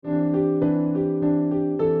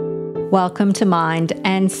Welcome to Mind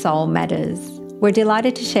and Soul Matters. We're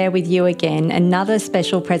delighted to share with you again another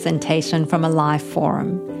special presentation from a live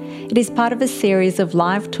forum. It is part of a series of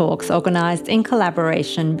live talks organised in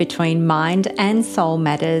collaboration between Mind and Soul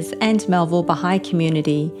Matters and Melville Baha'i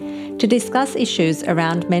Community to discuss issues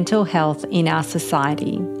around mental health in our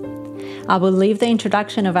society. I will leave the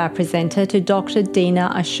introduction of our presenter to Dr.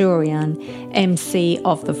 Dina Ashurian, MC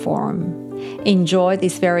of the forum. Enjoy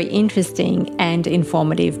this very interesting and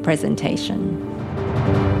informative presentation.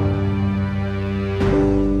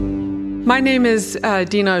 My name is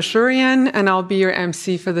Dina Ashurian, and I'll be your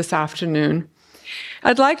MC for this afternoon.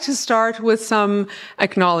 I'd like to start with some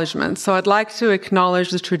acknowledgements. So I'd like to acknowledge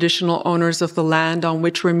the traditional owners of the land on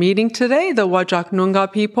which we're meeting today, the Whadjuk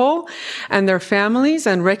Noongar people and their families,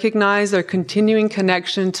 and recognize their continuing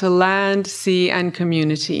connection to land, sea, and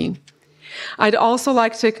community. I'd also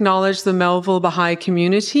like to acknowledge the Melville Baha'i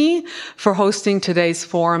Community for hosting today's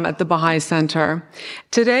forum at the Baha'i Center.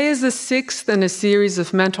 Today is the sixth in a series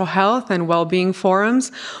of mental health and well-being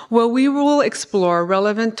forums where we will explore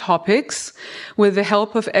relevant topics with the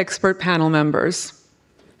help of expert panel members.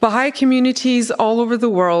 Baha'i communities all over the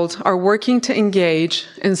world are working to engage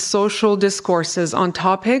in social discourses on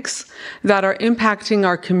topics that are impacting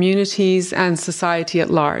our communities and society at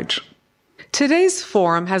large. Today's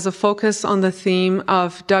forum has a focus on the theme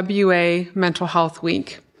of WA Mental Health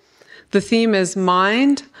Week. The theme is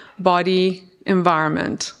mind, body,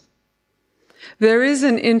 environment. There is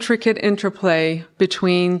an intricate interplay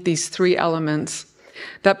between these three elements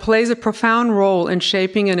that plays a profound role in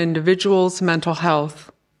shaping an individual's mental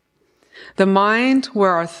health. The mind,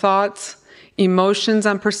 where our thoughts, emotions,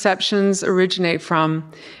 and perceptions originate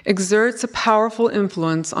from, exerts a powerful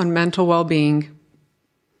influence on mental well-being.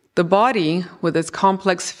 The body, with its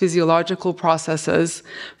complex physiological processes,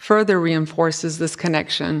 further reinforces this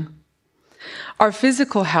connection. Our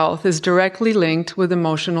physical health is directly linked with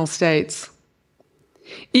emotional states.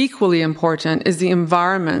 Equally important is the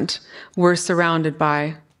environment we're surrounded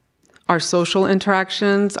by, our social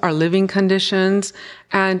interactions, our living conditions,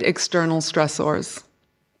 and external stressors.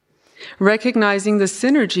 Recognizing the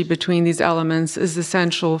synergy between these elements is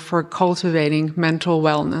essential for cultivating mental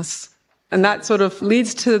wellness. And that sort of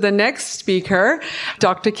leads to the next speaker,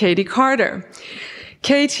 Dr. Katie Carter.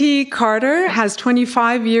 Katie Carter has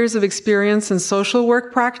 25 years of experience in social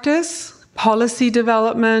work practice, policy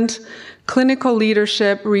development, clinical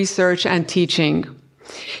leadership, research, and teaching.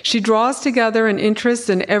 She draws together an interest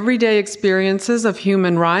in everyday experiences of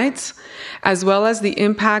human rights, as well as the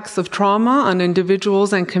impacts of trauma on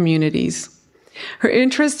individuals and communities. Her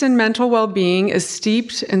interest in mental well-being is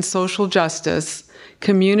steeped in social justice,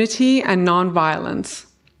 community, and nonviolence.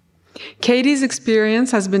 Katie's experience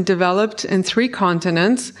has been developed in 3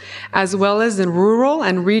 continents, as well as in rural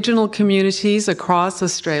and regional communities across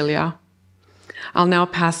Australia. I'll now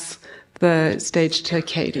pass the stage to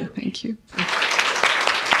Katie. Thank you.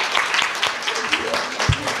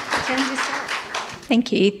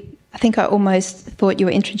 Thank you. I think I almost thought you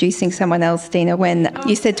were introducing someone else, Dina, when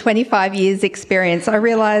you said 25 years experience. I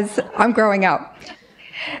realise I'm growing up.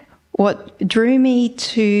 What drew me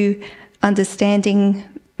to understanding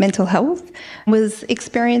mental health was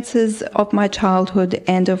experiences of my childhood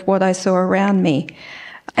and of what I saw around me.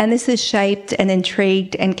 And this has shaped and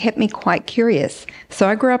intrigued and kept me quite curious. So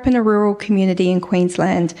I grew up in a rural community in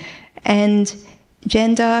Queensland, and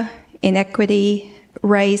gender, inequity,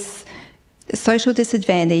 race, social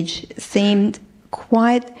disadvantage seemed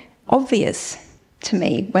quite obvious to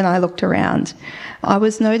me when I looked around. I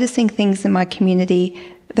was noticing things in my community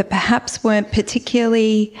that perhaps weren't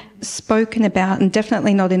particularly spoken about, and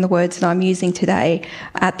definitely not in the words that I'm using today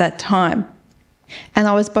at that time. And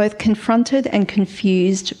I was both confronted and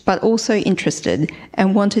confused, but also interested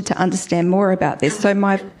and wanted to understand more about this. So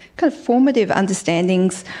my kind of formative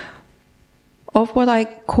understandings of what I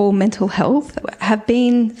call mental health have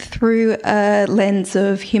been through a lens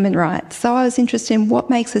of human rights. So I was interested in what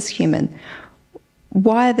makes us human.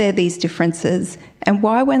 Why are there these differences? And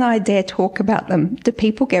why, when I dare talk about them, do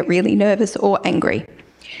people get really nervous or angry?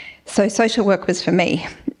 So social work was for me.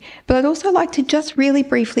 But I'd also like to just really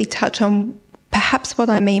briefly touch on perhaps what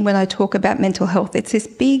I mean when I talk about mental health. It's this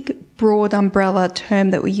big, broad umbrella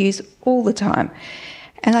term that we use all the time.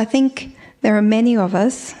 And I think there are many of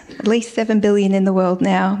us, at least 7 billion in the world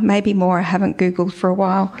now, maybe more, I haven't Googled for a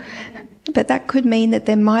while. But that could mean that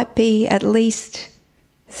there might be at least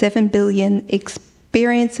 7 billion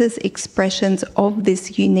experiences, expressions of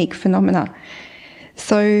this unique phenomena.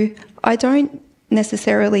 So I don't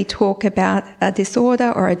necessarily talk about a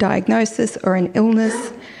disorder or a diagnosis or an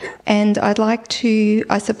illness, and I'd like to,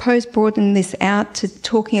 I suppose, broaden this out to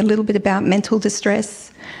talking a little bit about mental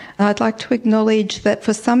distress, I'd like to acknowledge that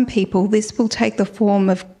for some people, this will take the form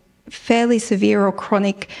of fairly severe or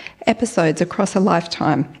chronic episodes across a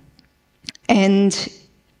lifetime. And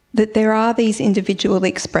that there are these individual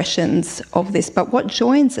expressions of this. But what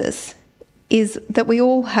joins us is that we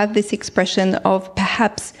all have this expression of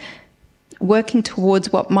perhaps working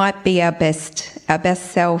towards what might be our best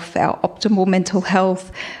self, our optimal mental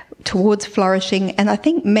health, towards flourishing. And I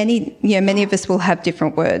think many of us will have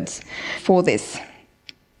different words for this.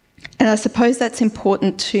 And I suppose that's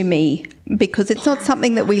important to me because it's not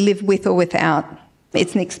something that we live with or without.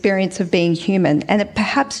 It's an experience of being human, and it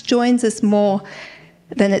perhaps joins us more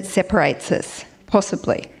than it separates us,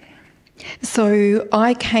 possibly. So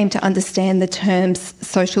I came to understand the terms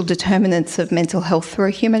social determinants of mental health through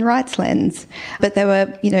a human rights lens. But there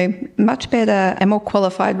were, much better and more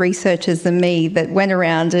qualified researchers than me that went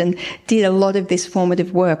around and did a lot of this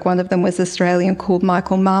formative work. One of them was Australian called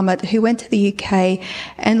Michael Marmot, who went to the UK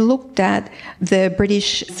and looked at the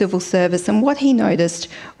British civil service. And what he noticed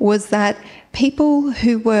was that people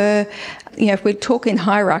who were, if we're talking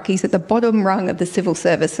hierarchies at the bottom rung of the civil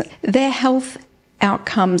service, their health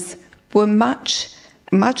outcomes were much,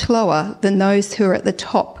 much lower than those who are at the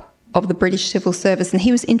top of the British civil service. And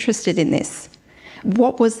he was interested in this.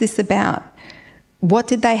 What was this about? What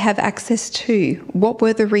did they have access to? What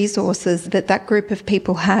were the resources that group of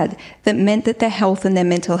people had that meant that their health and their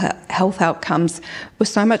mental health outcomes were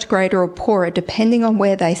so much greater or poorer depending on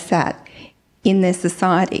where they sat in their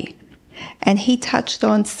society? And he touched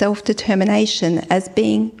on self-determination as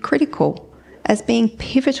being critical, as being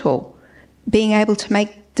pivotal, being able to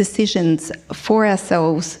make decisions for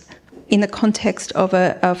ourselves in the context of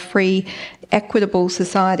a free, equitable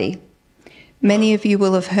society. Many of you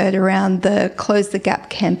will have heard around the Close the Gap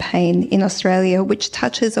campaign in Australia, which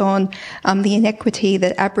touches on the inequity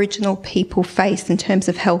that Aboriginal people face in terms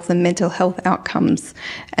of health and mental health outcomes.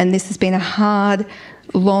 And this has been a hard,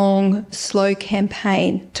 long, slow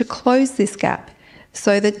campaign to close this gap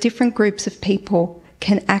so that different groups of people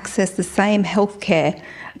can access the same healthcare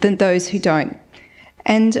than those who don't.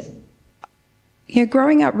 And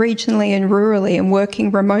growing up regionally and rurally and working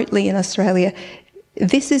remotely in Australia,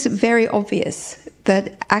 this is very obvious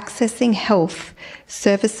that accessing health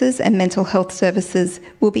services and mental health services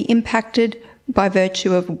will be impacted by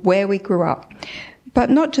virtue of where we grew up. But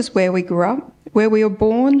not just where we grew up, where we were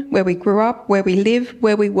born, where we grew up, where we live,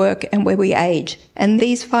 where we work, and where we age. And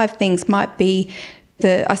these 5 things might be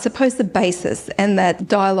the basis and that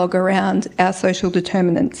dialogue around our social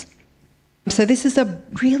determinants. So this is a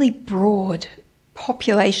really broad,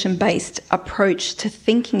 population-based approach to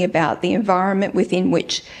thinking about the environment within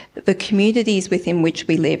which, the communities within which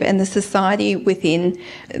we live and the society within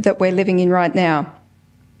that we're living in right now.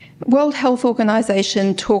 World Health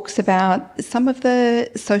Organization talks about some of the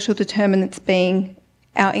social determinants being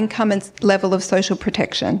our income and level of social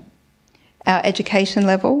protection, our education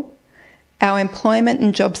level, our employment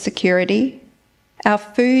and job security, our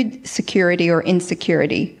food security or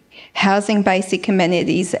insecurity, housing basic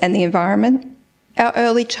amenities and the environment, our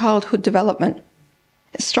early childhood development,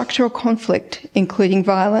 structural conflict, including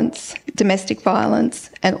violence, domestic violence,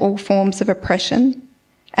 and all forms of oppression,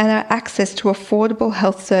 and our access to affordable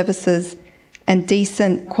health services and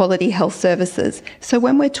decent quality health services. So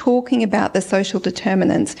when we're talking about the social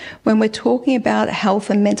determinants, when we're talking about health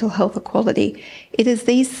and mental health equality, it is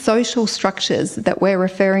these social structures that we're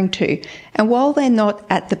referring to. And while they're not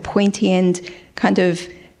at the pointy end kind of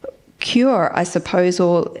cure, I suppose,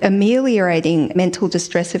 or ameliorating mental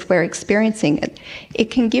distress if we're experiencing it,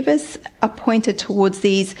 it can give us a pointer towards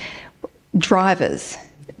these drivers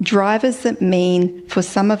that mean for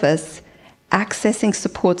some of us accessing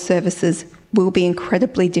support services will be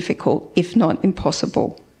incredibly difficult, if not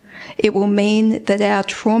impossible. It will mean that our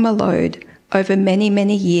trauma load over many,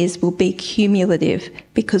 many years will be cumulative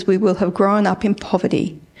because we will have grown up in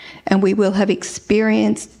poverty and we will have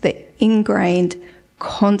experienced the ingrained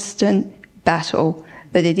constant battle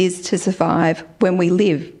that it is to survive when we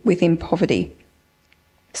live within poverty.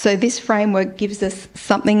 So this framework gives us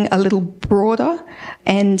something a little broader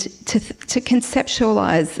and to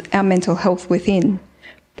conceptualise our mental health within,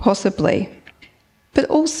 possibly. But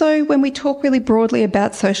also, when we talk really broadly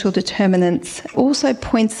about social determinants, also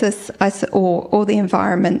points us, or the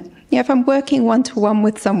environment. If I'm working one-to-one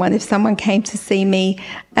with someone, if someone came to see me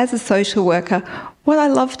as a social worker, what I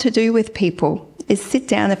love to do with people is sit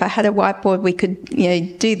down. If I had a whiteboard, we could,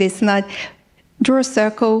 do this, and I'd draw a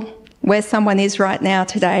circle where someone is right now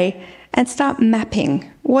today and start mapping.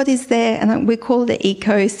 What is there? And we call it an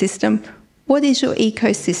ecosystem. What is your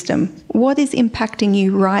ecosystem? What is impacting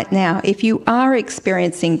you right now? If you are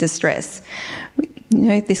experiencing distress,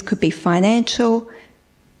 this could be financial,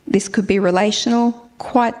 This could be relational.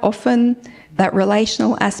 Quite often, that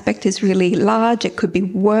relational aspect is really large. It could be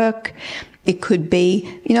work. It could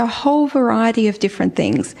be, a whole variety of different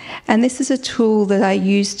things. And this is a tool that I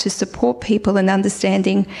use to support people in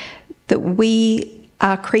understanding that we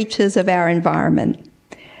are creatures of our environment.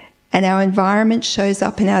 And our environment shows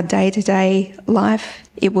up in our day-to-day life.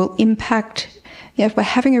 It will impact, if we're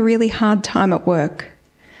having a really hard time at work,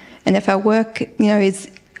 and if our work,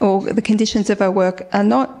 or the conditions of our work are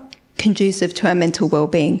not conducive to our mental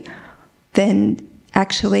well-being, then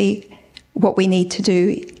actually what we need to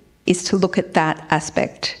do is to look at that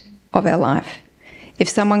aspect of our life. If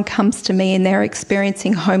someone comes to me and they're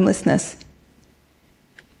experiencing homelessness,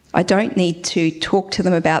 I don't need to talk to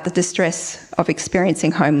them about the distress of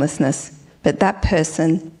experiencing homelessness, but that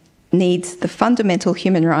person needs the fundamental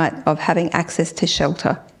human right of having access to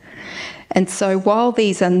shelter. And so while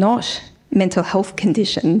these are not mental health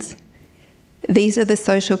conditions, these are the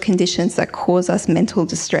social conditions that cause us mental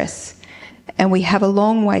distress. And we have a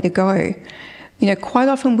long way to go. Quite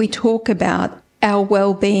often we talk about our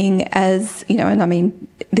well-being as,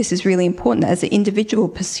 this is really important, as an individual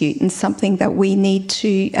pursuit and something that we need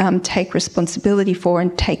to take responsibility for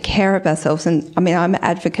and take care of ourselves. And I'm an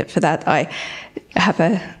advocate for that. I have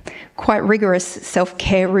a quite rigorous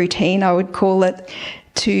self-care routine, I would call it,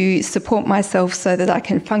 to support myself so that I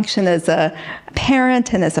can function as a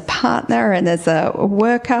parent and as a partner and as a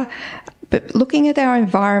worker. But looking at our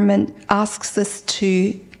environment asks us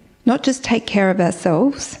to not just take care of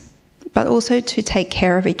ourselves, but also to take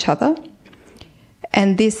care of each other.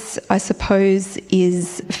 And this, I suppose,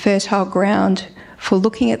 is fertile ground for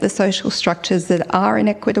looking at the social structures that are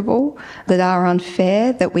inequitable, that are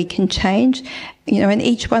unfair, that we can change. And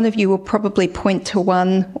each one of you will probably point to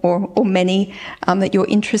one or many that you're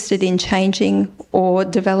interested in changing or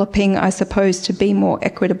developing, I suppose, to be more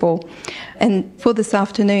equitable. And for this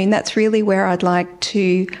afternoon, that's really where I'd like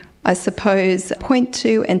to, I suppose, point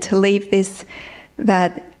to and to leave this,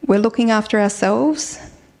 that we're looking after ourselves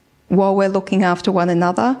while we're looking after one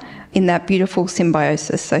another in that beautiful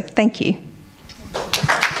symbiosis. So thank you.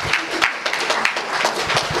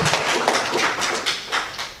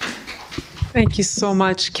 Thank you so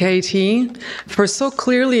much, Katie, for so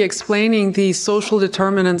clearly explaining the social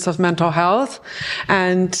determinants of mental health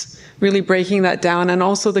and really breaking that down, and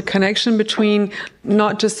also the connection between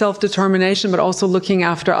not just self-determination, but also looking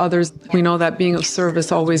after others. We know that being of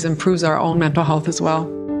service always improves our own mental health as well.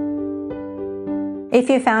 If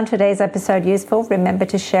you found today's episode useful, remember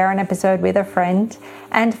to share an episode with a friend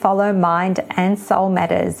and follow Mind and Soul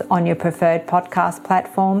Matters on your preferred podcast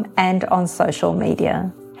platform and on social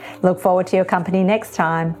media. Look forward to your company next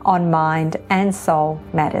time on Mind and Soul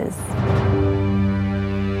Matters.